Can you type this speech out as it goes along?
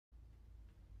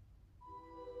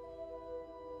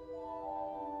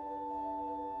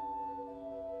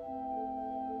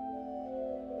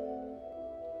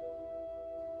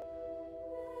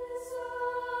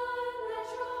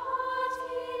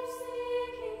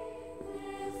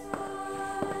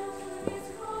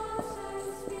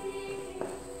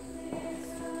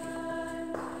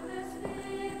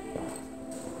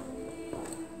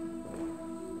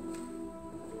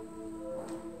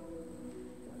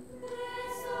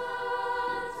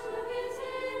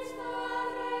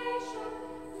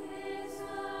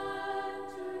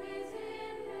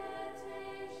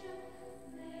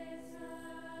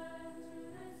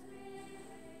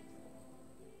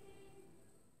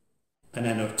yn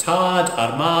enw'r Tad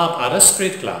a'r Mab a'r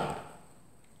Ysbryd Glân.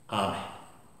 Amen.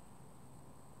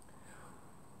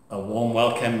 A warm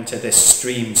welcome to this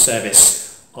stream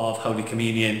service of Holy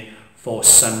Communion for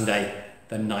Sunday,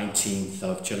 the 19th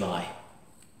of July.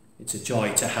 It's a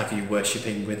joy to have you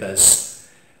worshipping with us,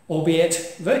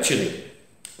 albeit virtually.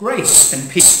 Grace and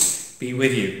peace be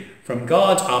with you from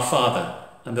God our Father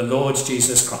and the Lord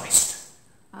Jesus Christ,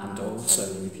 and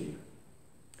also with you.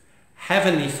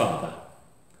 Heavenly Father,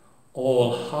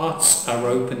 all hearts are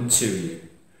open to you.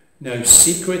 No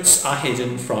secrets are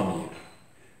hidden from you.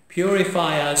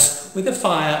 Purify us with the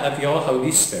fire of your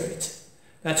Holy Spirit,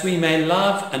 that we may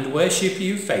love and worship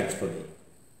you faithfully.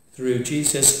 Through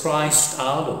Jesus Christ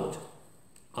our Lord.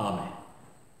 Amen.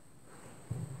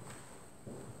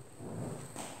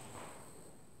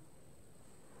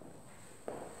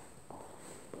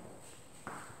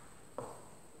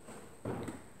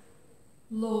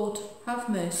 Lord, have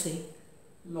mercy.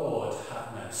 Lord,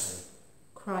 have mercy.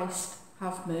 Christ,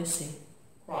 have mercy.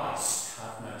 Christ,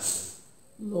 have mercy.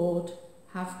 Lord,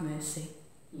 have mercy.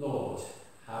 Lord,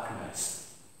 have mercy.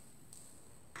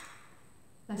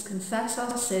 Let's confess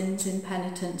our sins in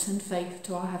penitence and faith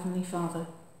to our Heavenly Father.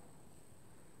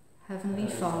 Heavenly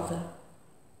Father,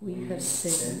 we have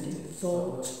sinned in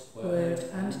thought, word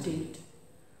and deed,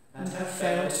 and have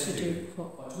failed to do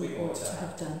what we ought to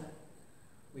have done.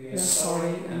 We are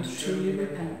sorry and truly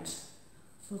repent,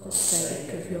 for the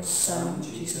sake of your Son,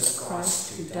 Jesus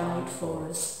Christ, who died for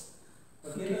us.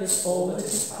 Forgive us all that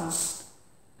is past,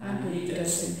 and lead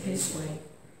us in his way,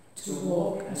 to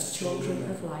walk as children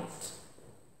of light.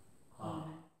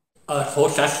 Amen. Yr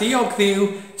holl alluog ddiw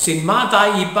sy'n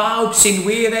maddau I bawb sy'n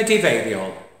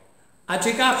wiredifeiriol,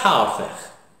 adeg ar hawddech,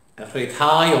 y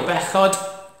rhyddhau o bechod,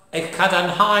 eich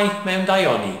cadarnhau mewn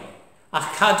daioni,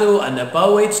 a'ch cadw yn y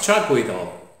bywyd tragwyddol,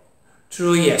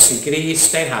 trwy Iesu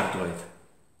Grist ein harglwydd.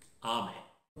 Amen.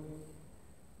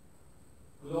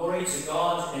 Glory to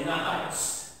God in the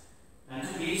highest,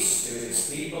 and peace to his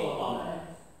people on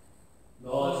earth.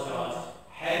 Lord God,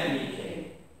 Heavenly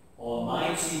King,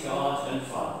 Almighty God and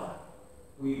Father,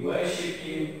 we worship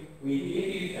you, we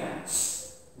give you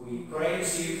thanks, we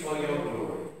praise you for your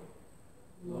glory.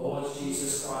 Lord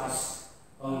Jesus Christ,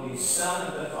 only Son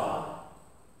of the Father,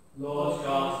 Lord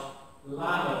God,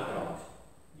 Lamb of God,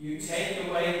 you take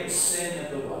away the sin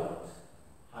of the world.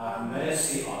 Have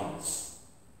mercy on us.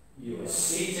 You are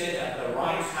seated at the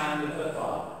right hand of the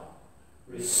Father.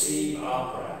 Receive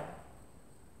our prayer.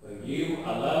 For you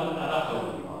alone are the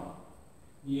Holy One.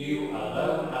 You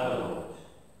alone are the Lord.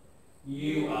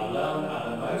 You alone are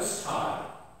the Most High,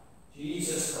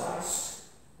 Jesus Christ,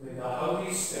 with the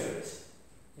Holy Spirit,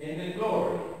 in the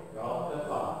glory of God the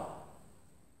Father.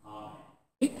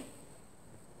 Amen.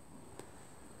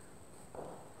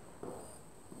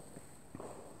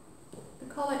 The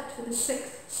Collect for the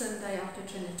 6th Sunday after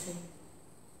Trinity.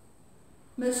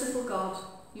 Merciful God,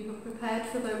 you have prepared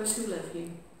for those who love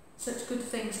you such good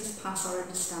things as pass our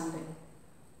understanding.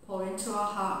 Pour into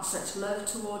our hearts such love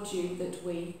towards you that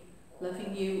we,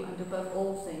 loving you and above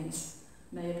all things,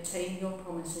 may obtain your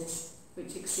promises,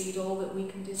 which exceed all that we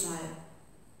can desire.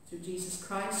 Through Jesus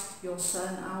Christ, your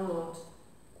Son, our Lord,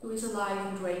 who is alive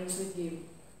and reigns with you,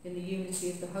 in the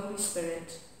unity of the Holy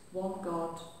Spirit, one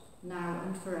God, now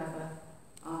and forever.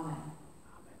 Amen.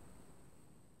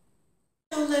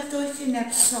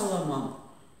 Lyfrwythineb Solomon,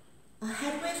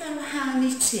 oherwydd am wahân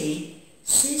I ti,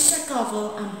 sys a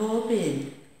gofal am bob un,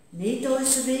 nid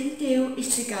oes yr un Duw I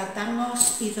ti gael dangos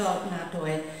iddo nad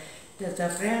oedd dy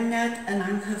ddyfraniad yn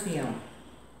anghyfiawn.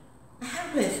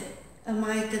 Oherwydd y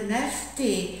mae dy nerth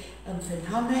di yn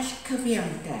ffynhonnell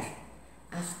cyfiawnder,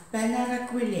 a benna'r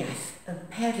agwiliaeth yn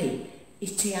peri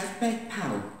I ti arbed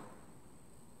pawb.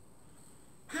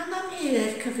 Pan am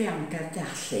hir cyfiawnder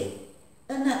dallu,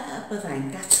 yna y byddai'n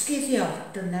datguddio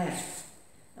dy nerth,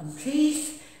 ymhlith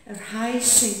yr rhai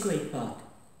sy'n gwybod,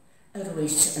 yr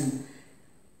wyt yn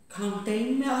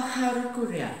condeimio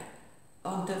harwgwriad,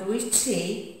 ond yr wyt ti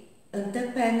yn dy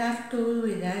benna'r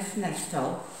dwylwyddaeth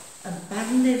nerthol yn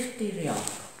barnu'r diriol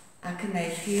ac yn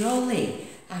ei rheoli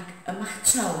ac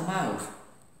ymatal mawr,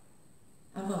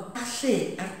 a fod allu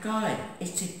ar goel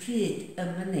I ti pryd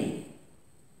y mynnu.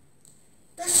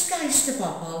 Dysgais dy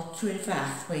bobl trwy'r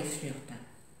fath weithredol,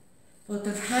 fod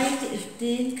yr rhaid i'r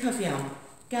dyn cyfiawn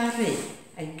garu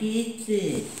a'i gyd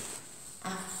dyn,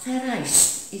 a pherais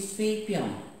I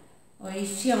ddfeibion o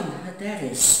eithion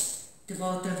hyderus dy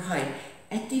fod yn rhoi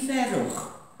ediferwch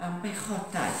am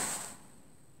bechodau.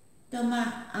 Dyma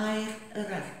air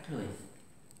yr arglwydd.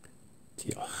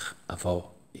 Diolch a fo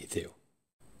I Dduw.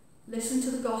 Listen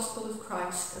to the Gospel of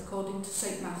Christ according to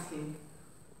St. Matthew.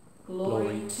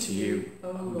 Glory to you,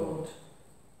 O Lord.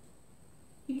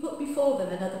 before them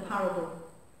another parable.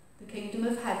 The kingdom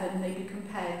of heaven may be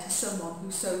compared to someone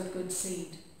who sowed good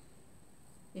seed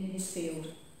in his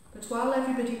field. But while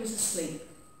everybody was asleep,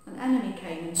 an enemy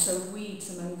came and sowed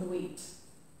weeds among the wheat,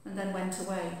 and then went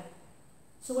away.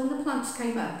 So when the plants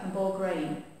came up and bore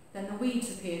grain, then the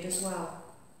weeds appeared as well.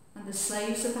 And the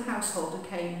slaves of the householder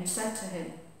came and said to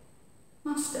him,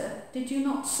 Master, did you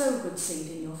not sow good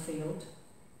seed in your field?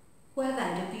 Where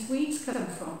then did these weeds come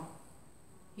from?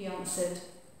 He answered,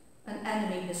 An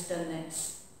enemy has done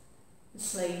this. The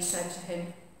slave said to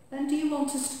him, Then do you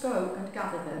want us to go and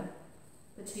gather them?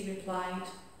 But he replied,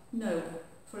 No,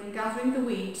 for in gathering the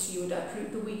weeds you would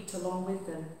uproot the wheat along with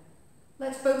them.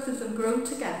 Let both of them grow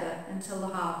together until the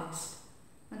harvest.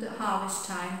 And at harvest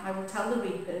time I will tell the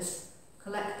reapers,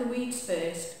 Collect the weeds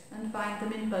first and bind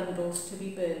them in bundles to be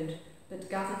burned, but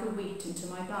gather the wheat into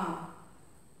my barn.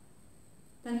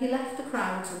 Then he left the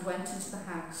crowds and went into the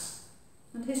house.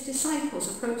 And his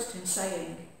disciples approached him,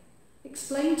 saying,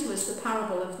 Explain to us the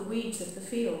parable of the weeds of the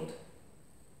field.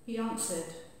 He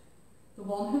answered, The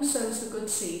one who sows the good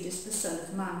seed is the Son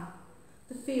of Man.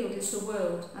 The field is the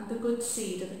world, and the good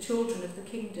seed are the children of the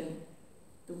kingdom.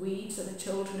 The weeds are the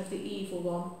children of the evil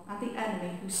one, and the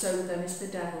enemy who sowed them is the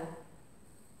devil.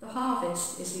 The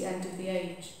harvest is the end of the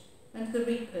age, and the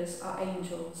reapers are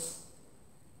angels.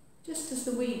 Just as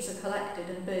the weeds are collected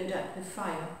and burned up with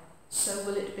fire, so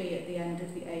will it be at the end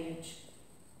of the age.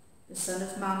 The Son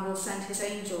of Man will send his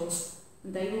angels,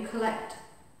 and they will collect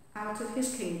out of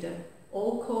his kingdom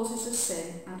all causes of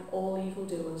sin and all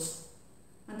evildoers,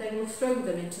 and they will throw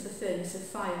them into the furnace of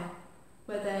fire,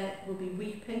 where there will be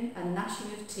weeping and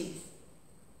gnashing of teeth.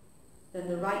 Then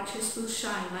the righteous will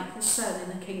shine like the sun in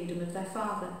the kingdom of their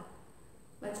Father.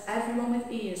 Let everyone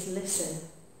with ears listen.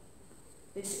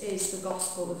 This is the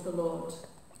gospel of the Lord.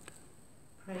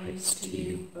 Praise to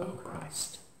you, O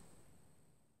Christ.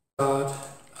 God,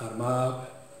 a'r mab,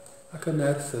 ac yn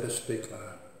erth yr ysbryd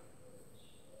glân.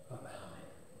 Amen.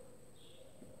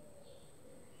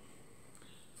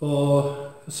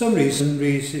 For some reason,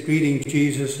 reading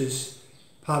Jesus'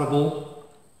 parable,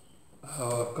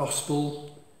 our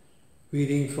gospel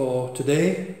reading for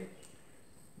today,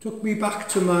 took me back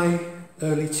to my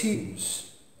early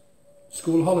teens.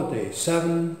 School holidays,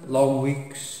 7 long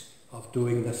weeks of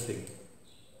doing nothing.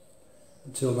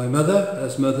 Until my mother,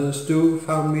 as mothers do,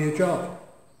 found me a job.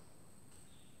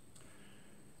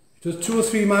 It was 2 or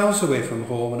 3 miles away from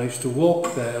home, and I used to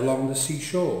walk there along the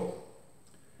seashore,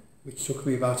 which took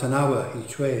me about an hour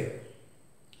each way,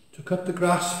 to cut the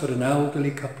grass for an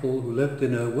elderly couple who lived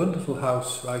in a wonderful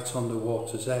house right on the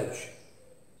water's edge.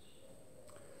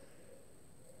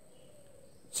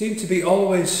 It seemed to be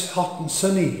always hot and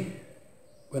sunny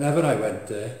whenever I went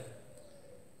there,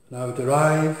 and I would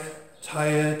arrive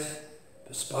tired,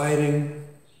 perspiring,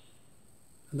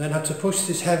 and then had to push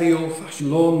this heavy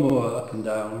old-fashioned lawnmower up and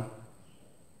down,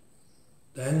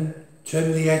 then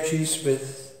trim the edges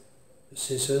with the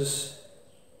scissors,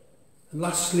 and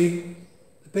lastly,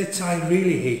 the bit I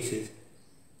really hated,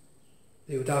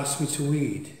 they would ask me to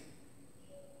weed.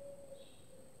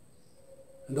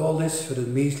 And all this for a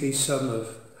measly sum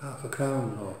of half a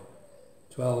crown or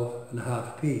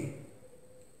 12.5p.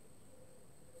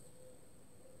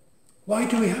 Why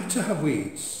do we have to have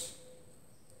weeds?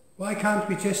 Why can't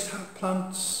we just have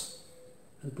plants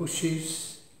and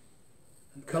bushes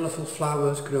and colourful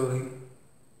flowers growing?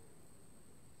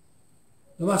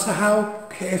 No matter how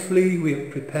carefully we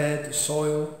have prepared the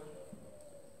soil,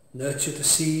 nurtured the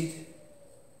seed,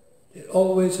 it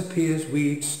always appears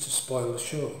weeds to spoil the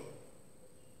show.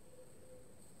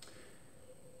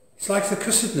 It's like the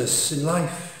cussedness in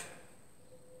life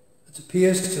that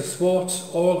appears to thwart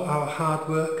all our hard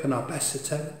work and our best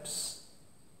attempts.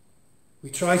 We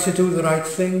try to do the right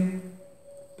thing,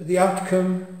 but the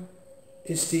outcome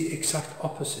is the exact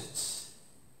opposite.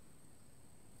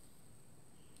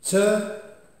 Sir,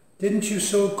 didn't you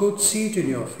sow good seed in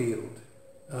your field?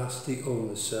 Asked the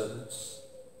owner's servants.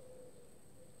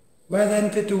 Where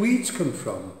then did the weeds come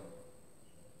from?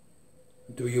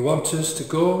 Do you want us to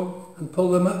go and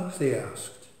pull them up? They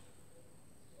asked.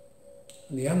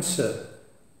 And the answer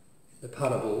in the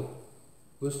parable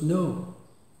was no.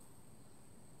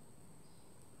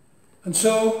 And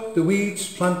so the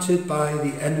weeds planted by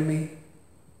the enemy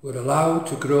were allowed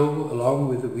to grow along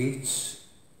with the weeds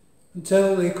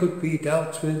until they could be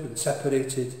dealt with and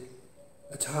separated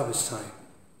at harvest time.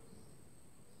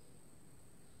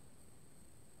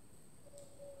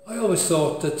 I always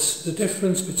thought that the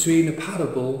difference between a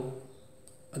parable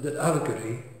and an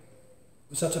allegory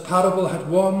was that a parable had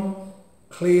one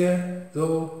clear,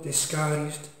 though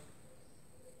disguised,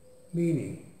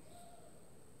 meaning,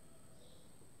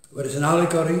 whereas an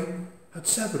allegory had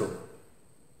several.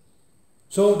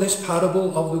 So this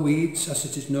parable of the weeds, as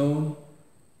it is known,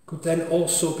 could then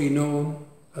also be known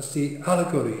as the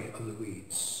allegory of the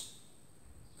weeds,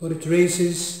 for it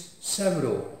raises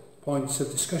several points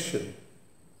of discussion.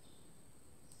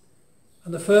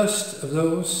 And the first of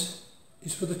those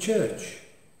is for the church.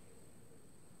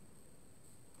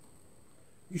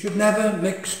 You should never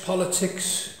mix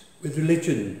politics with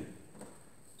religion,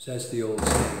 says the old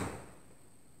saying.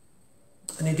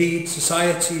 And indeed,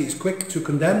 society is quick to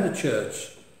condemn the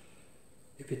church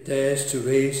if it dares to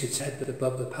raise its head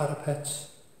above the parapet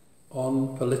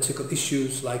on political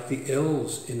issues like the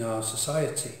ills in our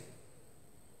society.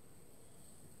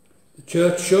 The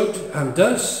church should and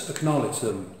does acknowledge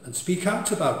them and speak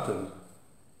out about them,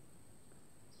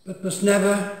 but must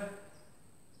never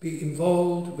be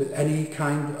involved with any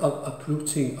kind of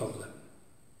uprooting of them.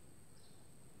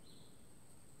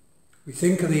 We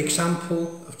think of the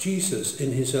example of Jesus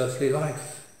in his earthly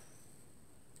life.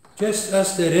 Just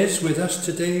as there is with us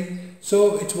today,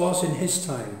 so it was in his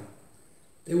time.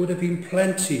 There would have been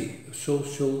plenty of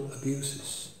social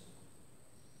abuses.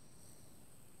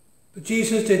 But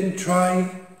Jesus didn't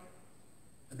try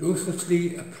and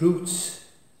ruthlessly uproot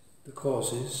the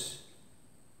causes,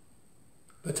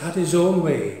 but had his own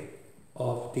way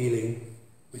of dealing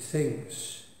with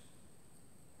things.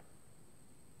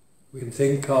 We can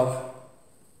think of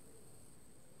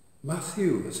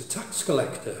Matthew as a tax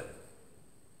collector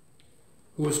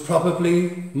who was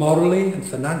probably morally and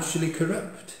financially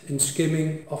corrupt in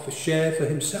skimming off a share for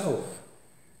himself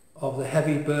of the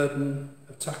heavy burden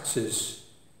of taxes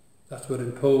that were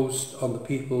imposed on the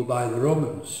people by the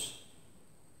Romans.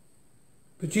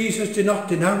 But Jesus did not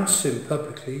denounce him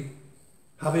publicly,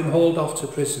 have him hauled off to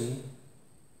prison.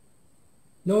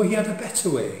 No, he had a better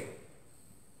way.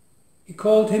 He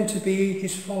called him to be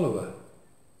his follower,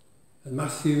 and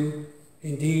Matthew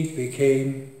indeed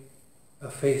became a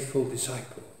faithful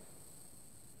disciple.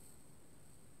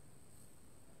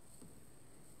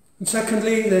 And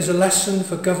secondly, there's a lesson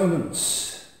for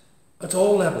governments at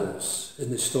all levels in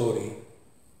this story.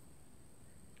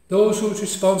 Those whose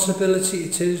responsibility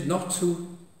it is not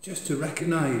just to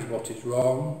recognise what is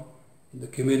wrong in the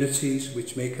communities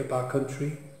which make up our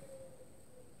country,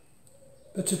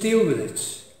 but to deal with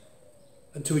it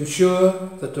and to ensure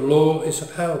that the law is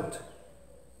upheld.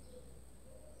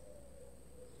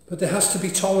 But there has to be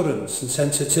tolerance and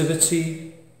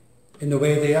sensitivity in the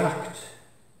way they act,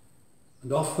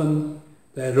 and often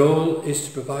their role is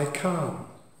to provide calm,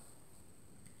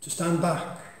 to stand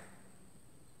back,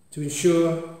 to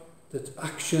ensure that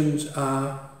actions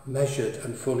are measured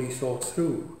and fully thought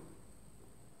through,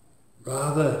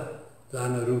 rather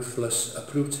than a ruthless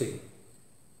uprooting.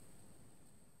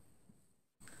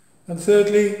 And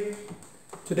thirdly,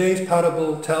 today's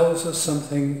parable tells us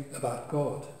something about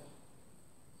God.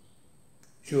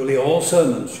 Surely all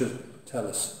sermons should tell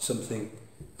us something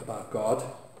about God.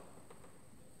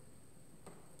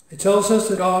 It tells us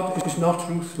that God is not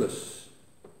ruthless.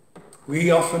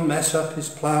 We often mess up his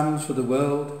plans for the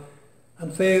world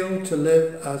and fail to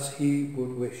live as he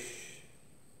would wish.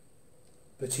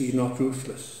 But he's not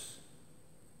ruthless.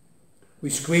 We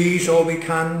squeeze all we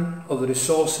can of the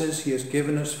resources he has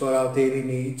given us for our daily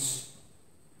needs,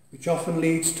 which often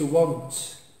leads to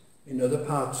want in other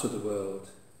parts of the world.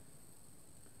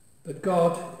 But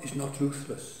God is not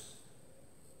ruthless.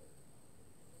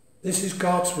 This is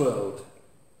God's world,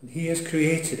 and he has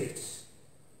created it.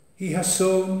 He has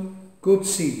sown good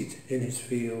seed in his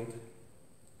field,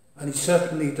 and he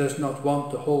certainly does not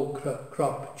want the whole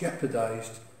crop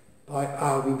jeopardized by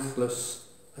our ruthless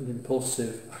and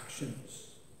impulsive actions.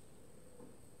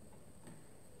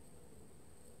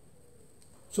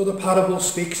 So the parable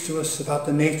speaks to us about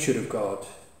the nature of God,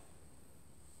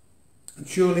 and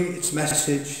surely its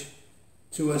message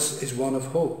to us is one of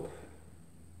hope.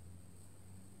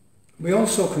 We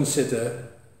also consider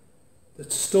the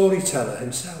storyteller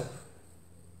himself,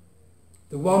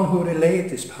 the one who relayed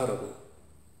this parable.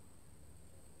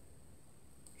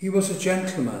 He was a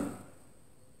gentleman,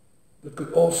 but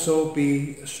could also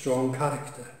be a strong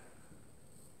character.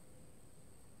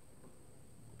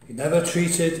 He never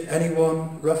treated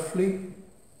anyone roughly,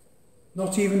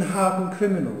 not even hardened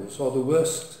criminals or the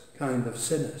worst kind of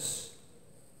sinners.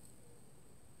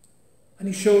 And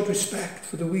he showed respect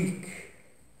for the weak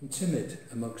and timid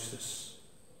amongst us.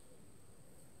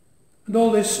 And all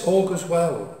this augurs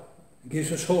well and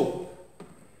gives us hope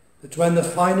that when the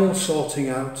final sorting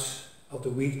out of the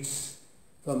wheat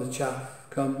from the chaff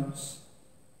comes,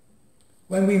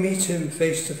 when we meet him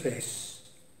face to face,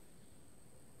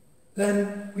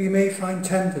 then we may find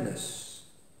tenderness,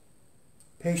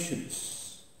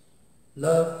 patience,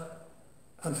 love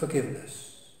and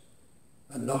forgiveness,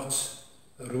 and not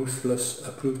a ruthless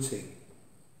uprooting.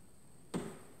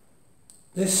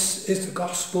 This is the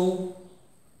gospel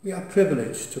we are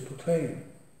privileged to proclaim.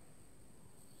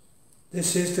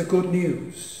 This is the good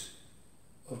news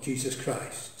of Jesus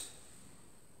Christ.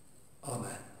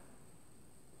 Amen.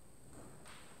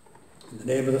 In the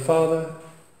name of the Father,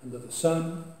 and of the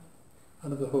Son,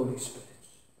 and of the Holy Spirit.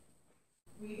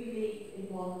 We believe in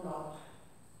one God,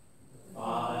 The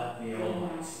Father, the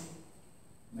Almighty,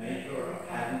 maker of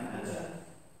heaven and earth,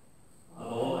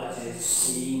 of all that is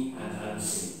seen and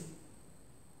unseen.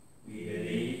 We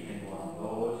believe in one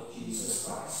Lord Jesus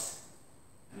Christ,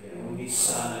 the only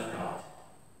Son of God,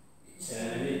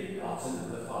 eternally begotten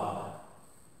of the Father,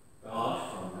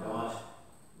 God from God,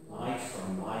 light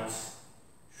from light,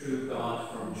 true God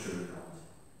from true God,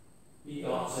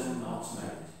 begotten, not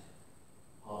made,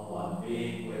 of one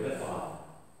being with the Father.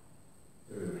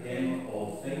 Through him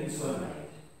all things were made.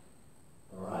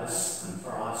 For us and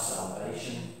for our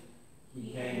salvation,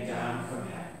 he came down from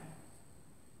heaven.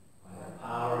 By the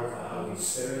power of the Holy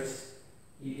Spirit,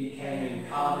 he became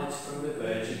incarnate from the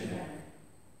Virgin Mary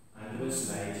and was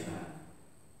made man.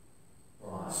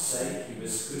 For our sake he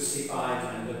was crucified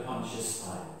under Pontius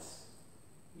Pilate.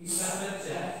 He suffered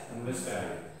death and was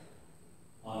buried.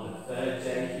 On the third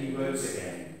day he rose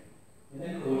again, in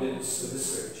accordance with the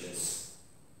Scriptures.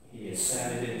 He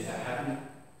ascended into heaven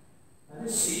and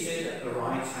is seated at the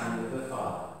right hand of the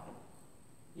Father.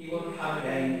 He will come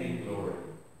again in glory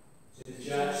to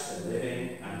judge the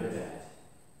living and the dead,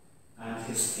 and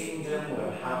his kingdom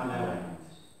will have no end.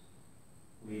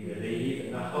 We believe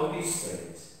in the Holy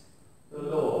Spirit, the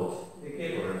Lord, the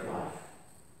giver of life,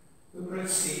 who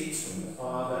proceeds from the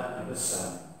Father and the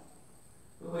Son,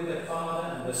 who with the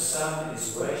Father and the Son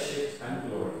is worshipped and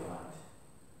glorified,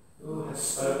 who has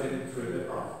spoken through the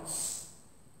prophets.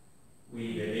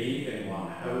 We believe in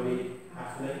one holy,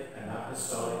 Catholic and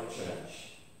Apostolic Church.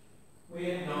 We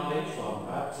acknowledge one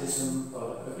baptism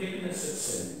for the forgiveness of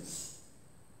sins.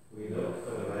 We look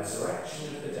for the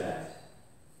resurrection of the dead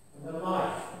and the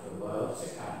life of the world to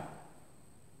come.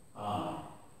 Amen.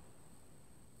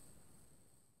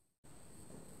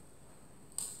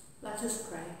 let us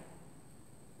pray.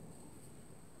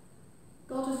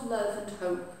 God of love and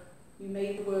hope, you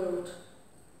made the world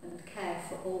and care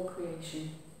for all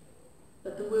creation.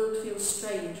 But the world feels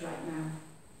strange right now.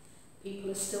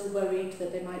 People are still worried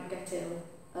that they might get ill.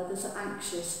 Others are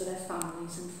anxious for their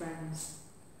families and friends.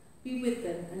 Be with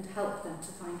them and help them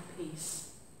to find peace.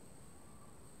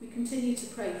 We continue to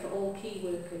pray for all key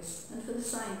workers and for the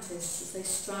scientists as they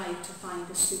strive to find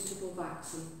a suitable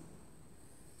vaccine.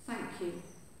 Thank you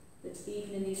that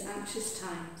even in these anxious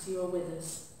times you are with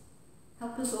us.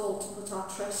 Help us all to put our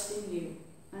trust in you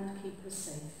and keep us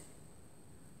safe.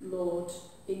 Lord,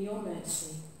 in your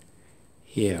mercy,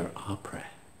 hear our prayer.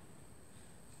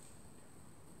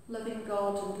 Loving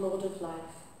God and Lord of life,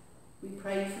 we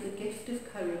pray for the gift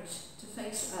of courage to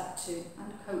face up to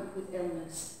and cope with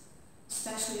illness,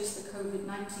 especially as the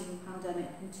COVID-19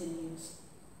 pandemic continues.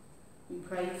 We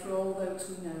pray for all those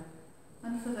we know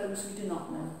and for those we do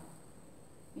not know,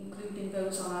 including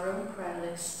those on our own prayer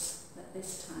lists at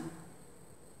this time.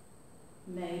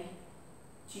 May,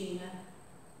 Gina,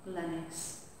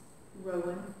 Glenys,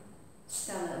 Rowan,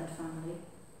 Stella and family,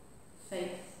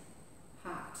 Faith,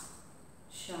 Pat,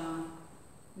 Sian,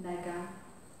 Megan,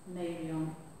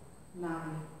 Marion,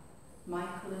 Mary,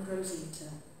 Michael and Rosita,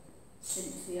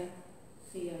 Cynthia,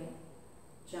 Theo,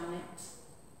 Janet,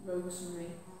 Rosemary,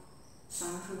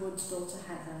 Sandra Wood's daughter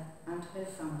Heather and her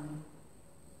family.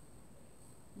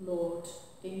 Lord,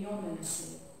 in your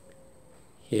mercy,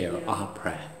 Hear our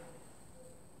prayer.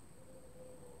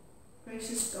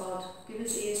 Gracious God, give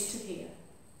us ears to hear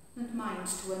and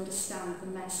minds to understand the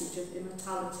message of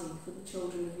immortality for the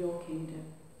children of your kingdom,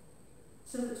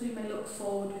 so that we may look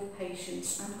forward with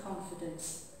patience and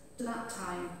confidence to that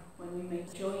time when we may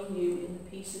join you in the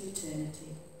peace of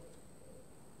eternity.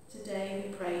 Today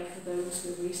we pray for those who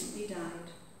have recently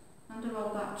died and are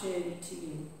on that journey to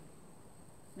you,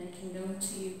 making known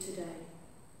to you today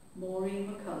Maureen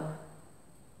McCullough,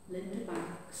 Linda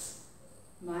Banks,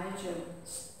 Maya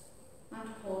Jones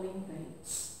and Pauline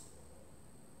Bates.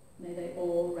 May they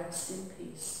all rest in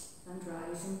peace and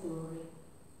rise in glory.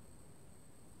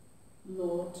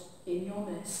 Lord, in your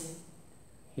mercy,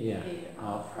 Hear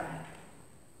our prayer.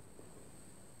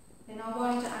 In our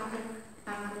wider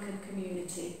Anglican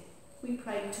community, we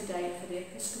pray today for the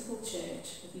Episcopal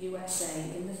Church of the USA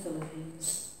in the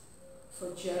Philippines,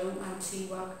 for Joe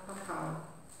Antiwag Pacao,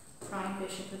 Prime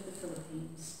Bishop of the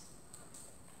Philippines.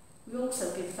 We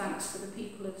also give thanks for the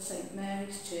people of St.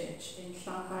 Mary's Church in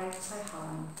Llanfair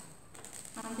Taihan,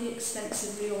 and the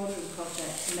extensive reordering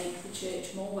project to make the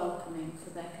church more welcoming for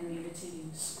their community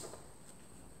use.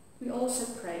 We also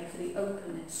pray for the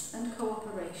openness and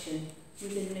cooperation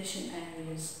within mission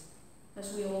areas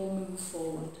as we all move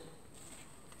forward.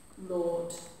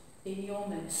 Lord, in your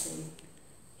mercy,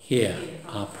 hear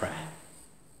our prayer.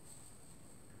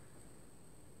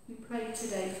 We pray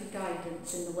today for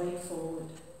guidance in the way forward.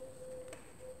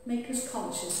 Make us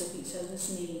conscious of each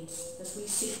other's needs as we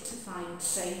seek to find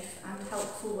safe and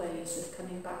helpful ways of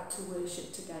coming back to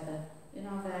worship together in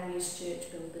our various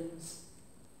church buildings.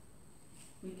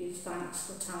 We give thanks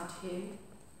for Tad Hugh,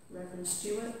 Reverend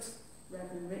Stewart,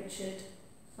 Reverend Richard,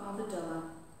 Father Dullah,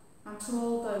 and to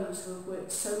all those who have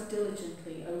worked so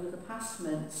diligently over the past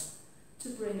months to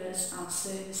bring us our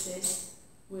services,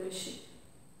 worship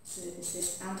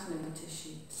services and notice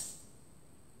sheets.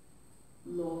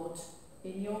 Lord,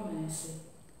 in your mercy,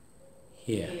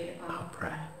 hear our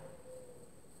prayer.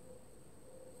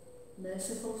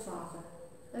 Merciful Father,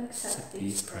 accept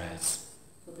these prayers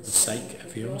for the sake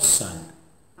of your Son,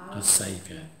 our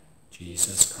Saviour,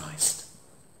 Jesus Christ.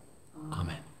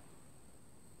 Amen.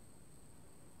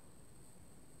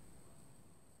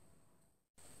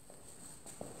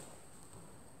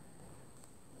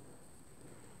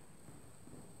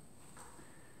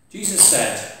 Jesus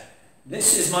said,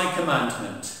 "This is my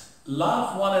commandment,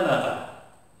 love one another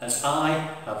as I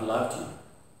have loved you."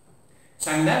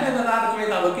 Sa'n nefyd yr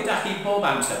arglwydd a gyda chi bob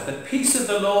amser, the peace of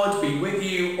the Lord be with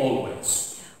you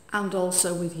always. And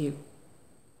also with you.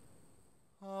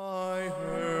 I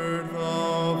heard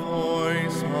the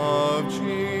voice of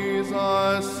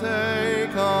Jesus say,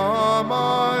 "Come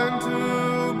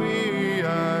unto me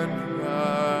and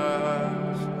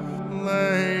rest.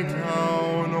 Lay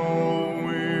down, O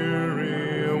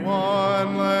weary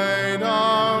one, lay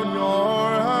down your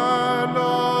hand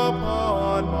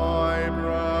upon my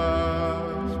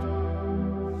breast."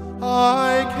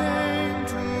 I came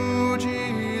to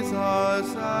Jesus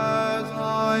as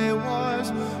I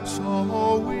was,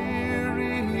 so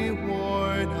weary,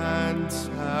 worn and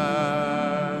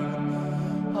sad.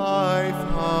 I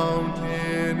found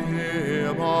in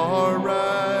him a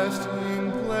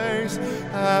resting place,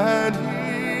 and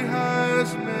he has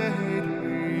made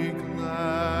me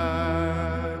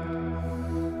glad.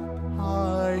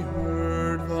 I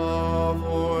heard the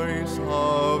voice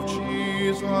of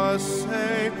Jesus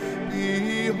say,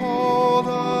 "Behold,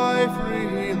 I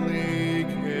freely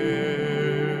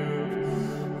give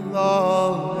the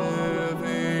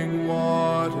living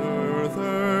water.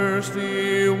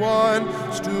 Thirsty one,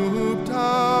 stoop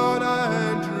down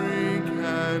and drink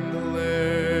and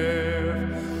live."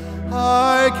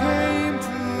 I came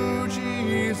to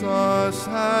Jesus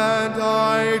and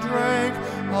I drank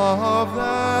of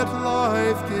that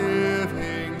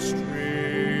life-giving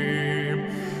stream.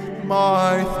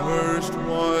 My thirst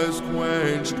was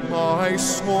quenched, my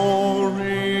soul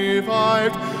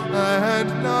revived, and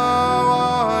now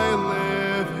I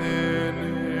live in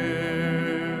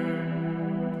him.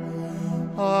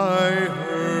 I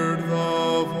heard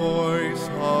the voice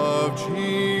of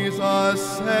Jesus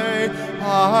say,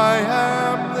 "I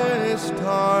am this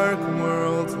dark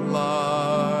world's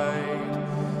light.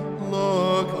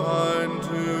 Look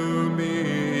unto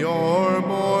me, your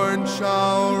morn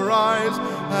shall rise,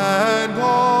 and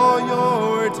all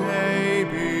your day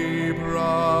be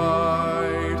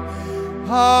bright."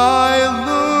 I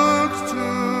looked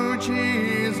to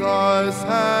Jesus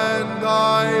and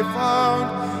I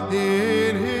found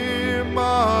in him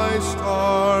my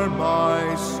star,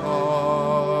 my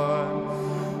sun,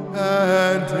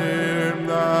 and in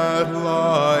that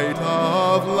light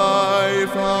of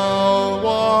life I'll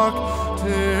walk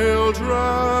till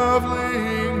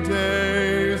traveling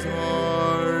days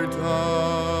are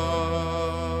done.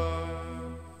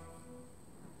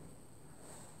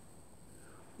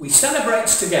 We celebrate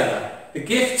together the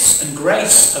gifts and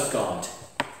grace of God.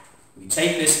 We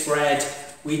take this bread,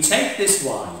 we take this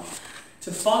wine,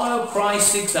 to follow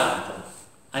Christ's example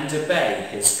and obey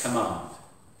his command.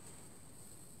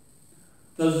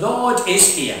 The Lord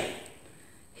is here.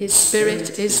 His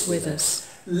Spirit is with us.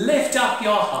 Lift up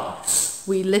your hearts.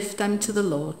 We lift them to the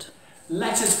Lord.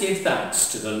 Let us give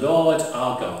thanks to the Lord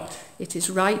our God. It is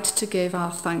right to give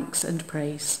our thanks and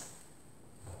praise.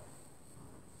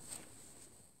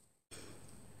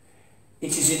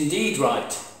 It is indeed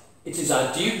right. It is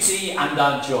our duty and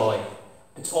our joy,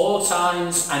 at all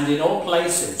times and in all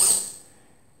places,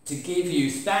 to give you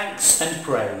thanks and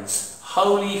praise,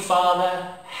 Holy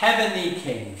Father, Heavenly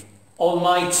King,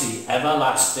 Almighty,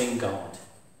 everlasting God,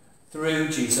 through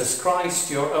Jesus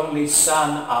Christ, your only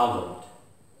Son, our Lord.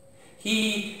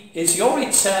 He is your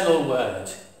eternal word,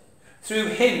 Through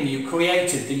him you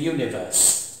created the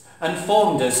universe and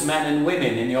formed us men and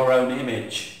women in your own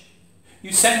image.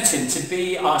 You sent him to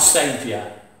be our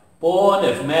Saviour, born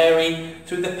of Mary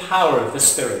through the power of the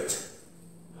Spirit.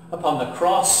 Upon the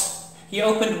cross, he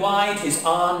opened wide his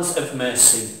arms of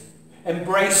mercy,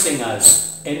 embracing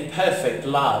us in perfect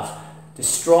love,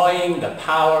 destroying the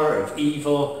power of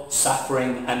evil,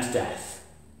 suffering and death.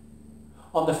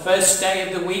 On the first day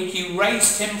of the week, you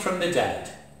raised him from the dead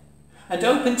and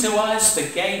opened to us the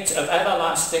gate of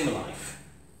everlasting life.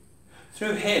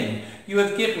 Through him, you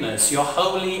have given us your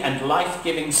holy and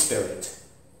life-giving Spirit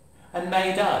and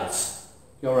made us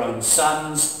your own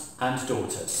sons and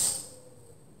daughters.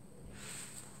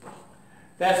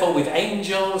 Therefore, with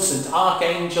angels and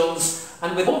archangels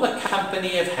and with all the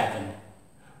company of heaven,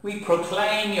 we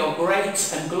proclaim your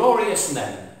great and glorious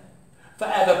name,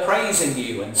 forever praising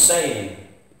you and saying,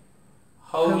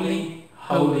 Holy,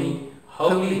 holy,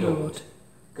 holy Lord,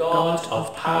 God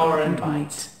of power and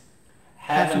might.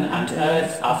 Heaven and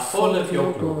earth are full of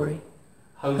your glory.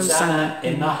 Hosanna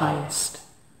in the highest.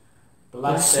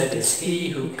 Blessed is he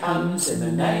who comes in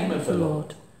the name of the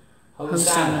Lord.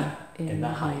 Hosanna in the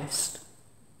highest.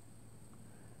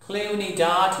 Clyw ni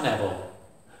dad nefel,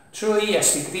 trwy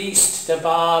Iesu Grist dy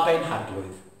fab ein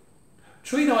hadlwydd,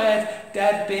 trwy noedd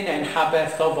derbyn ein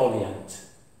habeth o foliant,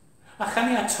 a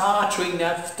chaniata trwy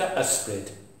nerth dy ysbryd,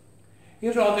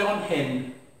 I roddion hyn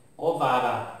o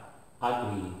fara a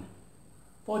gwyn,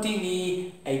 fod I ni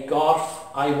ei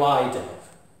gorff a'i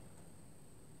waedef,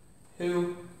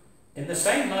 who, in the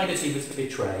same night as he was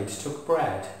betrayed, took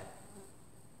bread,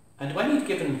 and when he'd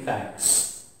given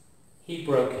thanks, he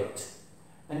broke it,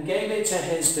 and gave it to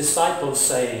his disciples,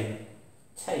 saying,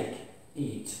 Take,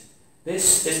 eat.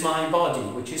 This is my body,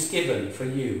 which is given for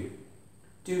you.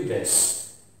 Do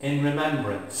this in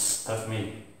remembrance of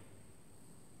me.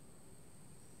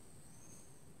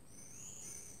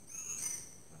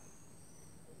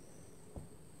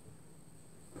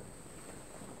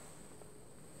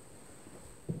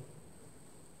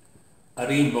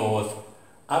 Yr un modd,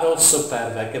 ar ôl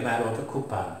swper fe gymerodd y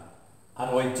cwpan, a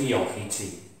roedd diolch I ti.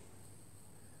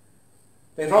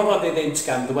 Fe roddodd iddynt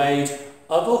gan ddweud,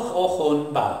 Yfwch o hwn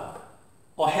bawb,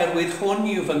 oherwydd hwn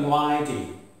yw fy ngwaed I,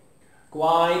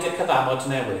 gwaed y cyfamod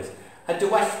newydd, a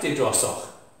dywelltu drosoch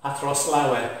a thros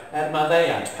lawer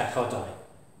maddeuant pechodau.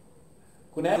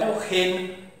 Gwnewch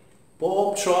hyn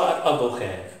bob tro ar yfwch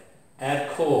ef,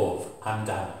 cof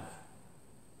amdano.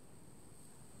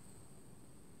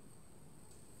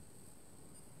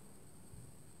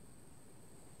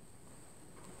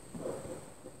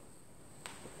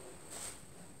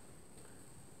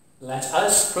 Let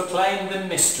us proclaim the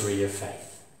mystery of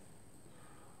faith.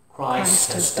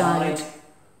 Christ has died,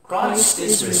 Christ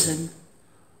is risen,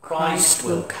 Christ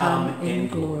will come in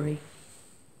glory.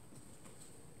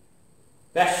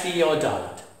 Felly o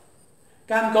dad,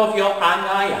 gan gofio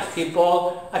angau achubol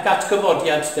ac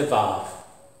atgyfodiad dy faf,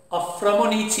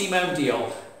 offrymwn I ti mewn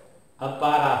diolch, y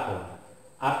bara hwn,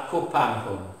 a'r cwpan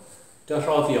hwn, dy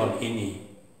rhoddion I ni.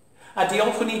 A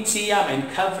diolchwn I ti am ein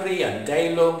cyfri yn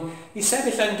deilwng I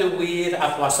sefyll yn dy wir a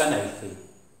gwasanaethu.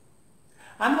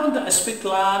 Anfon dy ysbryd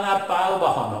glân ar bawb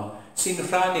ohonom sy'n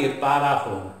rhannu'r bara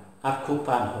hwn a'r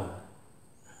cwpan hwn.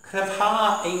 Cryfha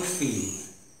ein ffydd.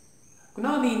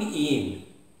 Gwna ni'n un,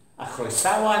 a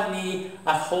chroesawan ni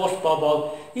a'r holl bobl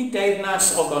I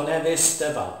deyrnas o goneddus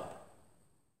dy fab.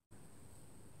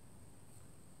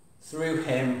 Through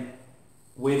him,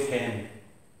 with him,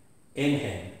 in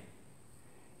him.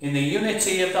 In the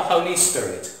unity of the Holy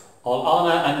Spirit, all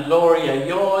honour and glory are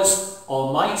yours,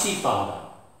 Almighty Father,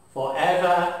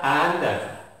 forever and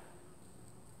ever.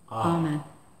 Amen.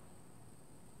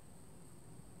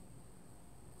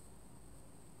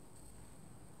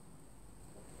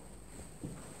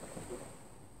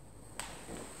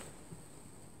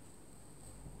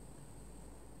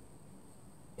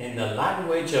 In the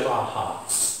language of our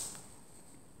hearts,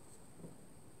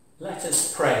 let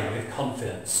us pray with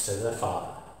confidence to the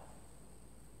Father.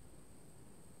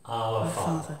 Our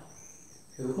Father,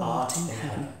 who art in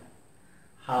heaven,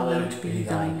 hallowed be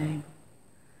thy name.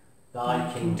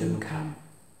 Thy kingdom come,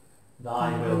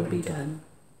 thy will be done,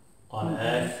 on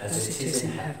earth as it is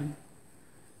in heaven.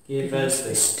 Give us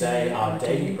this day our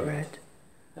daily bread,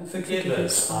 and forgive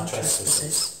us our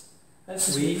trespasses,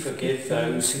 as we forgive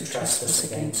those who trespass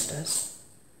against us.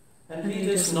 And lead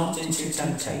us not into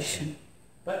temptation,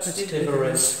 but deliver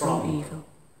us from evil.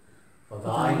 For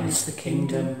thine is the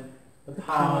kingdom, the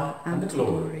power and the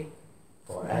glory,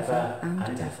 forever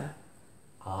and ever.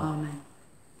 Amen.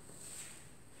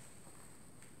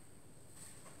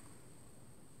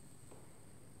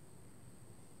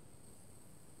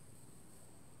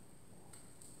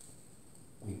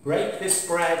 break this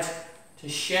bread to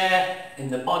share in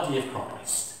the body of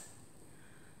Christ.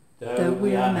 Though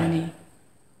we are many,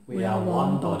 we are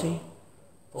one body,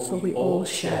 for we all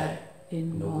share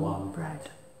in the one bread.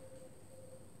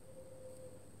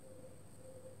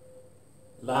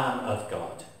 Lamb of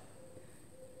God,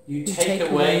 you take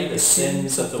away the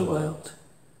sins of the world.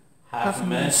 Have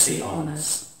mercy on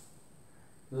us.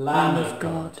 Lamb of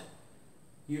God,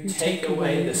 you take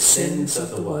away the sins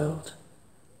of the world.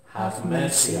 Have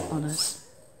mercy on us.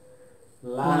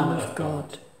 Lamb of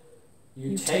God,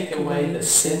 you take away the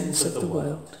sins of the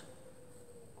world.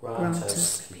 Grant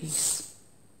us peace.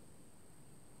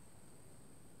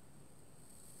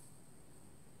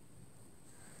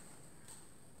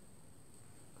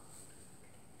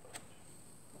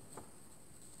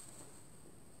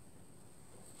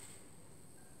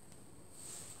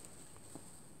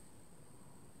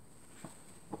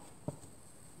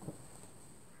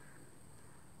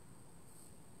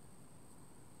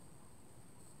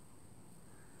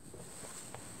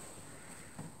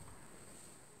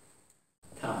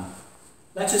 Come,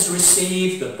 let us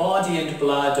receive the body and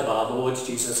blood of our Lord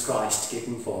Jesus Christ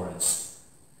given for us,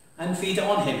 and feed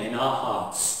on him in our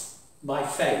hearts by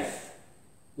faith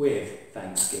with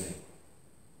thanksgiving.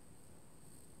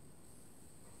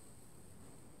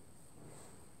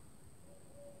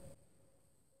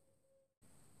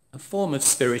 A form of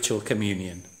spiritual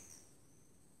communion.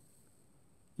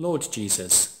 Lord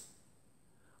Jesus,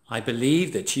 I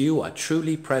believe that you are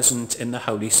truly present in the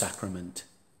Holy Sacrament.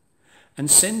 And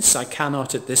since I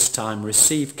cannot at this time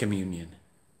receive communion,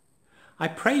 I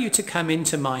pray you to come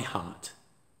into my heart.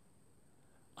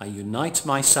 I unite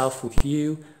myself with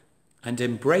you and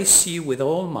embrace you with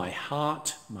all my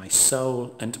heart, my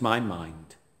soul, and my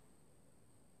mind.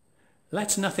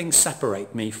 Let nothing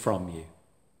separate me from you.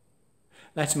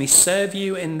 Let me serve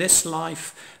you in this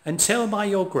life until by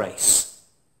your grace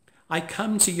I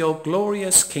come to your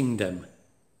glorious kingdom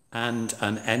and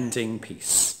unending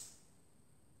peace.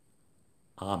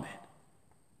 Amen.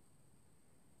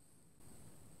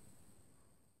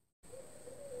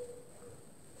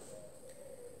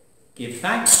 Give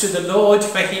thanks to the Lord,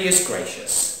 for he is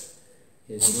gracious.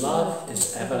 His love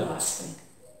is everlasting.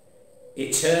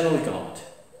 Eternal God,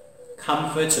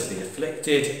 comfort of the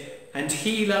afflicted and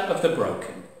healer of the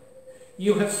broken,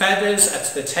 you have fed us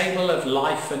at the table of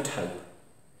life and hope.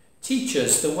 Teach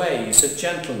us the ways of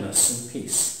gentleness and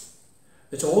peace,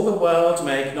 that all the world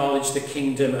may acknowledge the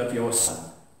kingdom of your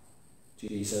Son,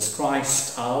 Jesus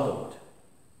Christ our Lord.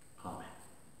 Amen.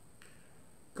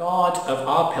 God of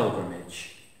our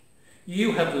pilgrimage,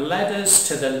 you have led us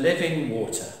to the living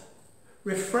water.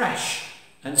 Refresh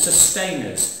and sustain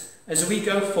us as we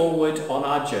go forward on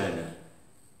our journey.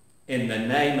 In the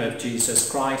name of Jesus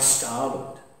Christ our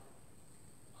Lord.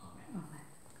 Amen. Amen.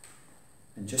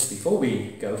 And just before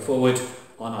we go forward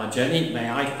on our journey, may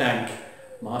I thank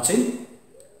Martin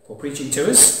for preaching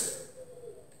to us,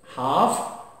 Harv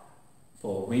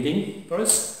for reading for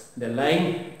us, and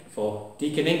Elaine for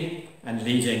deaconing and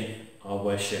leading our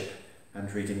worship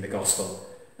and reading the Gospel,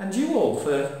 and you all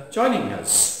for joining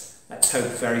us. Let's hope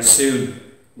very soon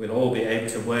we'll all be able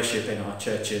to worship in our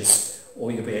churches,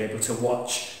 or you'll be able to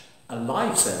watch a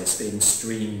live service being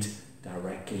streamed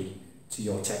directly to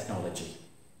your technology.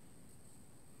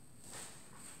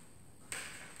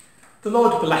 The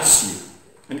Lord bless you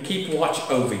and keep watch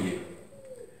over you.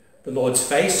 The Lord's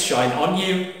face shine on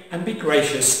you and be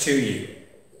gracious to you.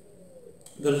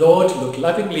 The Lord look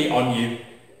lovingly on you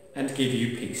and give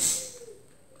you peace.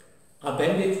 A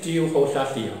bendith Diw holl a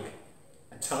lluog,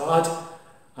 a tad,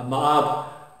 a mab,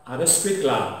 a'r ysbryd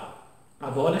glân,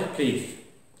 a fon eich plith,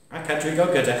 ac adrigo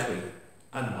gyda chwi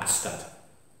yn wastad.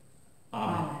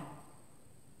 Amen.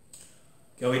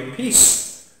 Go in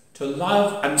peace to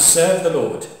love and serve the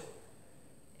Lord.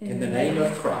 In the name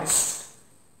of Christ.